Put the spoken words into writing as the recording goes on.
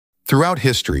Throughout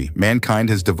history, mankind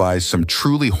has devised some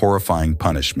truly horrifying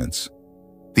punishments.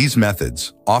 These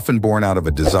methods, often born out of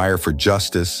a desire for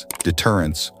justice,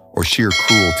 deterrence, or sheer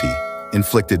cruelty,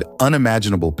 inflicted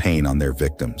unimaginable pain on their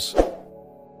victims.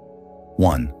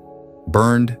 1.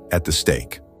 Burned at the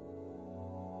stake.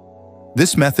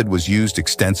 This method was used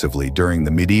extensively during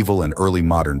the medieval and early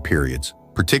modern periods,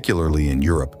 particularly in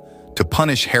Europe, to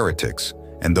punish heretics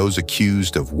and those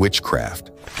accused of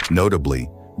witchcraft. Notably,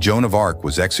 Joan of Arc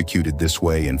was executed this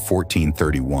way in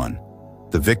 1431.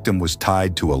 The victim was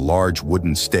tied to a large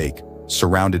wooden stake,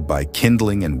 surrounded by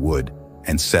kindling and wood,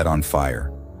 and set on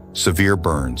fire. Severe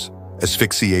burns,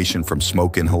 asphyxiation from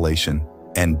smoke inhalation,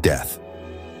 and death.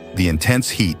 The intense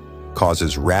heat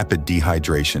causes rapid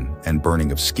dehydration and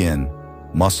burning of skin,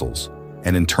 muscles,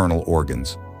 and internal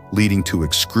organs, leading to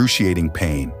excruciating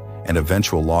pain and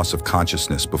eventual loss of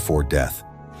consciousness before death.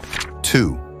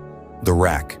 2. The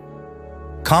rack.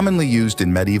 Commonly used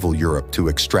in medieval Europe to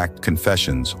extract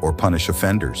confessions or punish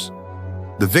offenders.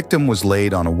 The victim was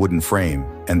laid on a wooden frame,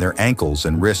 and their ankles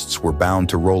and wrists were bound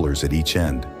to rollers at each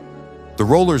end. The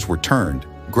rollers were turned,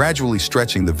 gradually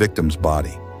stretching the victim's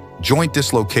body. Joint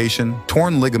dislocation,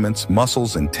 torn ligaments,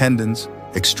 muscles, and tendons,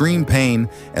 extreme pain,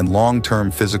 and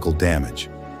long-term physical damage.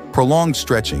 Prolonged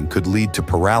stretching could lead to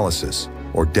paralysis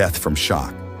or death from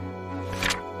shock.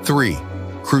 3.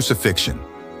 Crucifixion.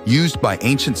 Used by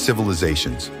ancient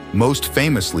civilizations, most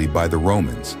famously by the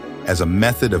Romans, as a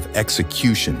method of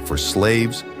execution for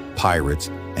slaves, pirates,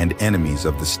 and enemies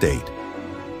of the state.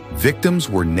 Victims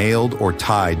were nailed or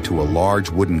tied to a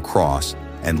large wooden cross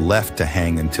and left to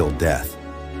hang until death.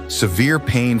 Severe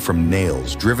pain from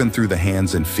nails driven through the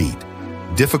hands and feet,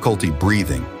 difficulty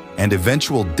breathing, and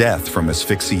eventual death from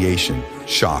asphyxiation,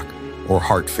 shock, or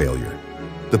heart failure.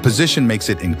 The position makes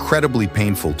it incredibly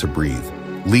painful to breathe,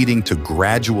 leading to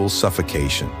gradual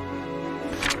suffocation.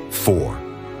 4.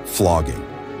 Flogging.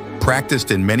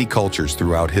 Practiced in many cultures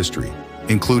throughout history,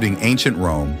 including ancient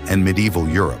Rome and medieval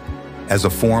Europe, as a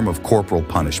form of corporal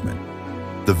punishment.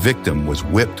 The victim was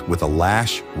whipped with a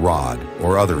lash, rod,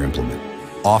 or other implement,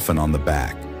 often on the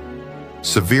back.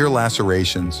 Severe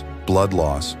lacerations, blood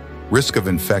loss, risk of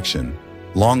infection,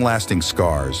 long-lasting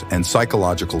scars, and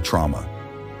psychological trauma.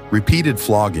 Repeated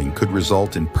flogging could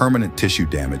result in permanent tissue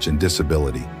damage and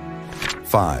disability.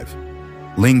 5.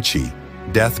 Lingqi,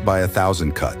 death by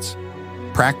 1,000 cuts.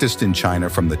 Practiced in China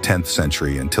from the 10th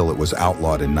century until it was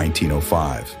outlawed in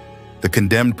 1905. The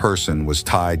condemned person was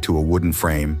tied to a wooden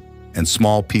frame, and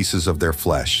small pieces of their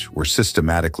flesh were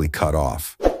systematically cut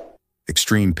off.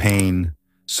 Extreme pain,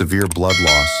 severe blood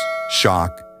loss,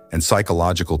 shock, and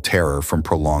psychological terror from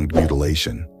prolonged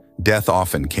mutilation. Death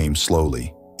often came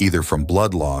slowly, either from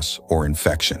blood loss or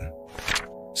infection.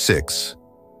 6.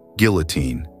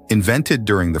 Guillotine, invented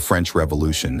during the French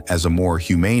Revolution as a more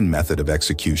humane method of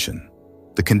execution.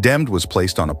 The condemned was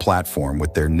placed on a platform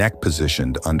with their neck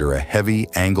positioned under a heavy,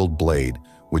 angled blade,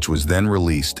 which was then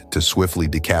released to swiftly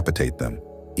decapitate them.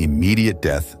 Immediate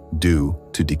death due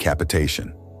to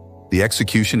decapitation. The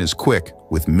execution is quick,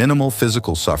 with minimal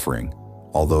physical suffering,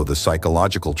 although the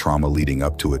psychological trauma leading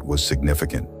up to it was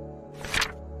significant.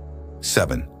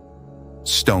 7.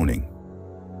 Stoning.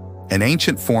 An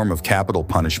ancient form of capital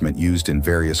punishment used in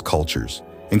various cultures,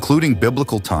 including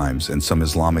biblical times and some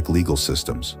Islamic legal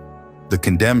systems. The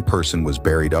condemned person was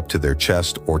buried up to their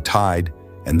chest or tied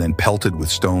and then pelted with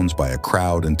stones by a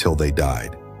crowd until they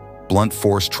died. Blunt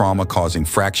force trauma causing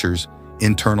fractures,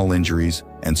 internal injuries,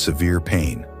 and severe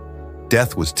pain.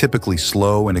 Death was typically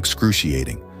slow and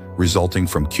excruciating, resulting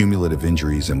from cumulative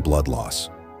injuries and blood loss.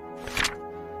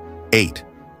 8.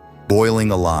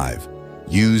 Boiling alive,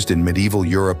 used in medieval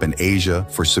Europe and Asia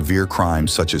for severe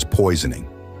crimes such as poisoning.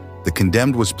 The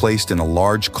condemned was placed in a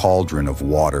large cauldron of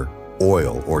water,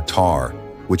 oil, or tar,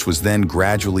 which was then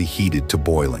gradually heated to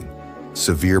boiling.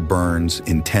 Severe burns,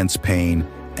 intense pain,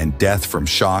 and death from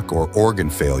shock or organ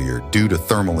failure due to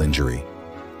thermal injury.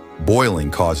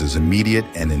 Boiling causes immediate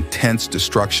and intense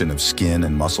destruction of skin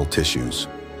and muscle tissues.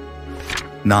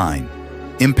 9.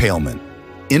 Impalement,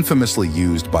 infamously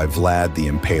used by Vlad the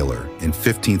Impaler in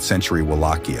 15th century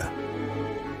Wallachia.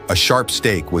 A sharp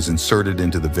stake was inserted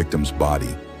into the victim's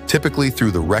body, typically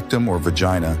through the rectum or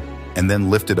vagina, and then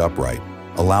lifted upright,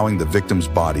 allowing the victim's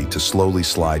body to slowly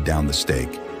slide down the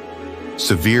stake.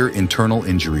 Severe internal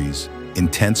injuries,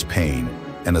 intense pain,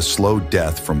 and a slow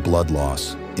death from blood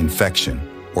loss, infection,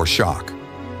 or shock.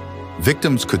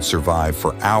 Victims could survive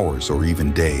for hours or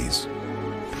even days.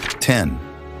 10.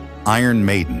 Iron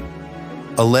Maiden,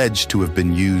 alleged to have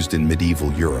been used in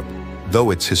medieval Europe,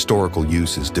 though its historical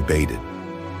use is debated.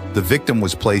 The victim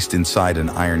was placed inside an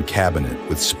iron cabinet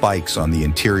with spikes on the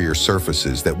interior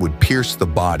surfaces that would pierce the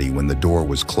body when the door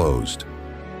was closed.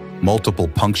 Multiple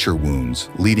puncture wounds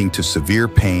leading to severe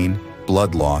pain,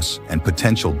 blood loss, and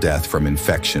potential death from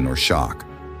infection or shock.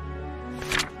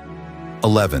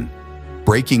 11.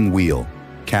 Breaking wheel,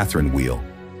 Catherine wheel,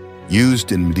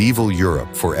 used in medieval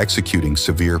Europe for executing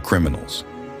severe criminals.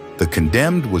 The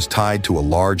condemned was tied to a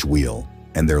large wheel,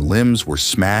 and their limbs were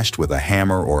smashed with a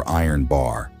hammer or iron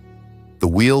bar. The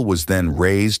wheel was then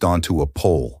raised onto a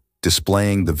pole,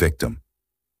 displaying the victim.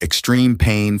 Extreme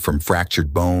pain from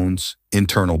fractured bones,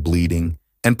 internal bleeding,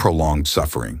 and prolonged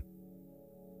suffering.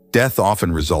 Death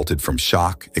often resulted from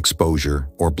shock, exposure,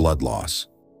 or blood loss.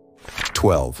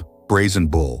 12. Brazen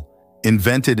bull,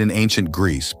 invented in ancient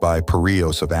Greece by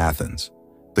𝐅𝐫𝐨𝐦 of Athens.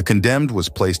 The condemned was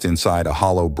placed inside a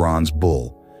hollow bronze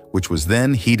bull, which was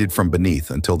then heated from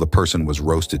beneath until the person was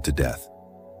roasted to death.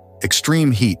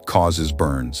 Extreme heat causes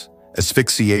burns,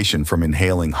 asphyxiation from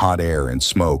inhaling hot air and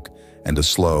smoke, and a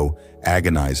slow,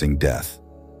 agonizing death.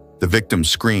 The victim's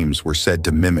screams were said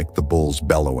to mimic the bull's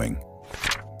bellowing.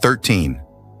 13.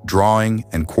 Drawing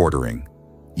and quartering,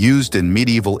 used in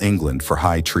medieval England for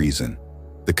high treason.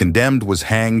 The condemned was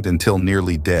hanged until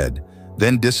nearly dead,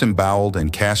 then disemboweled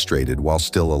and castrated while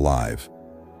still alive.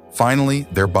 Finally,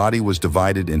 their body was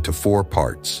divided into 4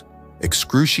 parts: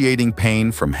 excruciating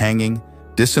pain from hanging,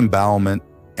 disembowelment,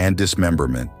 and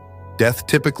dismemberment. Death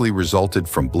typically resulted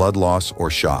from blood loss or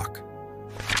shock.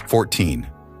 14.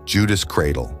 Judas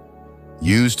cradle,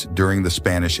 used during the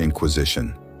Spanish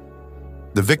Inquisition.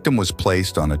 The victim was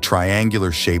placed on a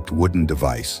triangular-shaped wooden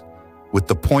device, with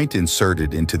the point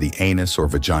inserted into the anus or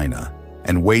vagina,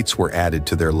 and weights were added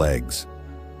to their legs.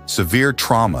 Severe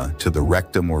trauma to the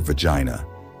rectum or vagina,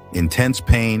 intense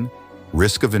pain,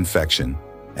 risk of infection,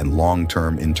 and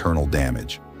long-term internal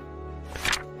damage.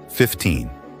 15.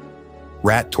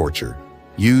 Rat torture,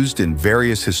 used in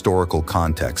various historical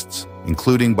contexts,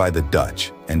 including by the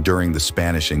Dutch and during the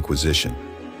Spanish Inquisition.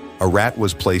 A rat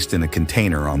was placed in a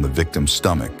container on the victim's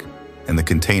stomach, and the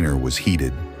container was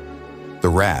heated. The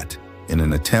rat, in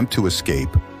an attempt to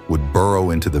escape, would burrow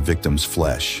into the victim's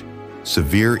flesh.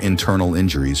 Severe internal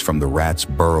injuries from the rat's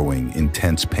burrowing,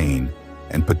 intense pain,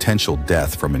 and potential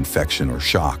death from infection or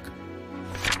shock.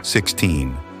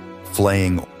 16.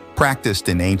 Flaying, practiced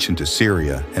in ancient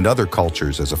Assyria and other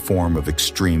cultures as a form of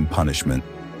extreme punishment.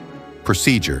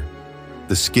 Procedure: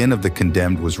 the skin of the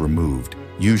condemned was removed,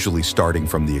 usually starting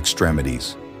from the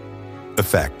extremities.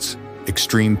 Effects: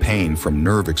 extreme pain from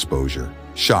nerve exposure,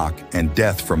 shock, and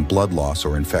death from blood loss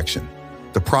or infection.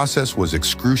 The process was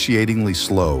excruciatingly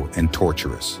slow and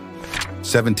torturous.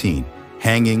 17.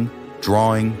 Hanging,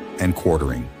 drawing, and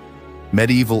quartering.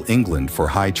 Medieval England for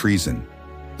high treason.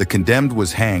 The condemned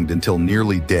was hanged until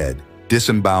nearly dead,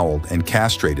 disemboweled and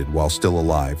castrated while still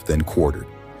alive, then quartered.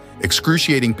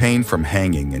 Excruciating pain from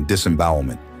hanging and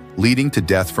disembowelment, leading to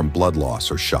death from blood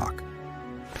loss or shock.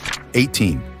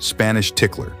 18. Spanish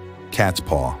tickler, cat's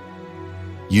paw.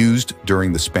 Used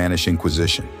during the Spanish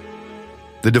Inquisition.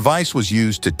 The device was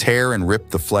used to tear and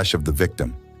rip the flesh of the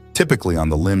victim, typically on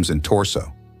the limbs and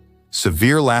torso.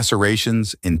 Severe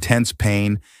lacerations, intense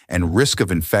pain, and risk of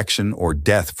infection or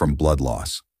death from blood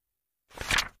loss.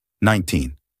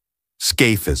 19.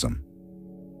 Scaphism.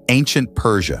 Ancient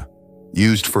Persia,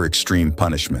 used for extreme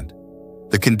punishment.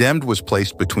 The condemned was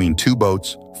placed between 2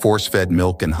 boats, force-fed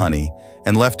milk and honey,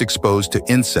 and left exposed to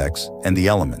insects and the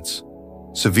elements.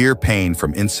 Severe pain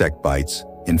from insect bites,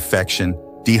 infection,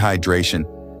 dehydration,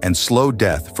 and slow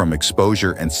death from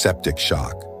exposure and septic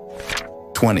shock.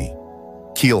 20.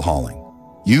 Keel hauling,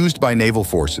 used by naval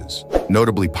forces,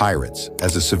 notably pirates,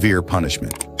 as a severe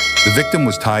punishment. The victim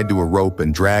was tied to a rope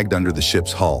and dragged under the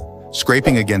ship's hull,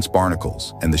 scraping against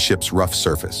barnacles and the ship's rough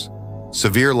surface.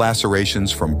 Severe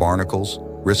lacerations from barnacles,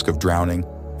 risk of drowning,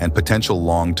 and potential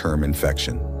long-term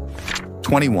infection.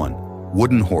 21.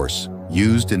 Wooden horse,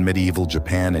 used in medieval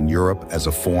Japan and Europe as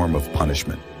a form of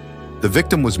punishment. The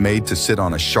victim was made to sit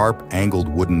on a sharp, angled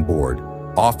wooden board,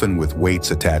 often with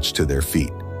weights attached to their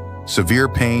feet. Severe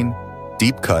pain,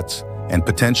 deep cuts, and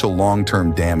potential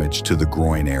long-term damage to the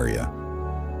groin area.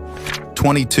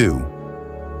 22.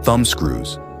 Thumb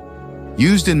screws,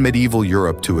 used in medieval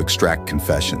Europe to extract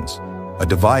confessions. A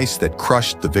device that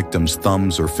crushed the victim's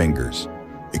thumbs or fingers.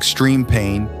 Extreme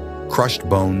pain, crushed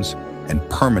bones, and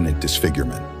permanent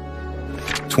disfigurement.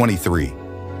 23.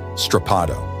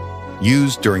 Strapado,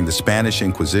 used during the Spanish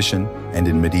Inquisition and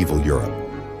in medieval Europe.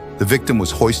 The victim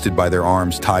was hoisted by their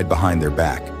arms tied behind their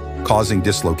back, causing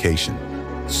dislocation,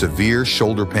 severe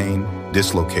shoulder pain,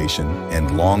 dislocation,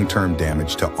 and long-term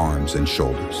damage to arms and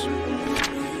shoulders.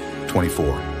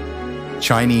 24.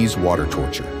 Chinese water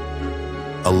torture.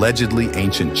 allegedly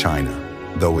ancient China,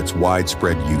 though its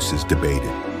widespread use is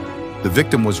debated. The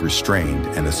victim was restrained,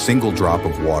 and a single drop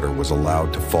of water was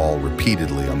allowed to fall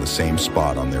repeatedly on the same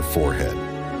spot on their forehead.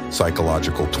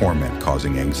 Psychological torment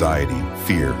causing anxiety,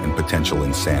 fear, and potential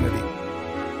insanity.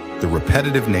 The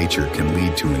repetitive nature can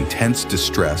lead to intense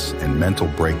distress and mental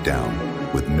breakdown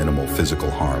with minimal physical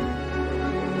harm.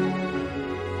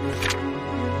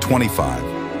 25.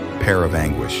 Pair of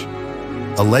anguish.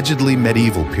 Allegedly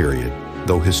medieval period,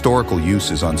 though historical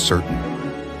use is uncertain.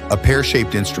 A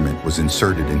pear-shaped instrument was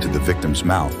inserted into the victim's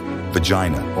mouth,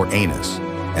 vagina, or anus,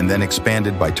 and then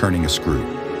expanded by turning a screw.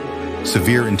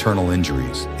 Severe internal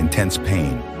injuries, intense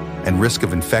pain, and risk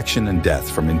of infection and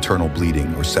death from internal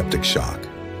bleeding or septic shock.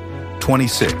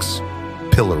 26.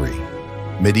 Pillory.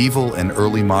 Medieval and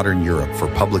early modern Europe for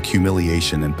public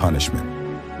humiliation and punishment.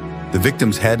 The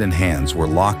victim's head and hands were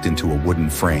locked into a wooden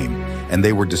frame, and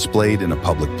they were displayed in a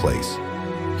public place.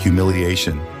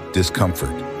 Humiliation,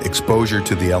 discomfort, exposure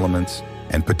to the elements,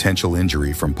 and potential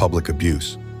injury from public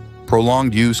abuse.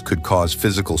 Prolonged use could cause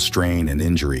physical strain and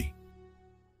injury,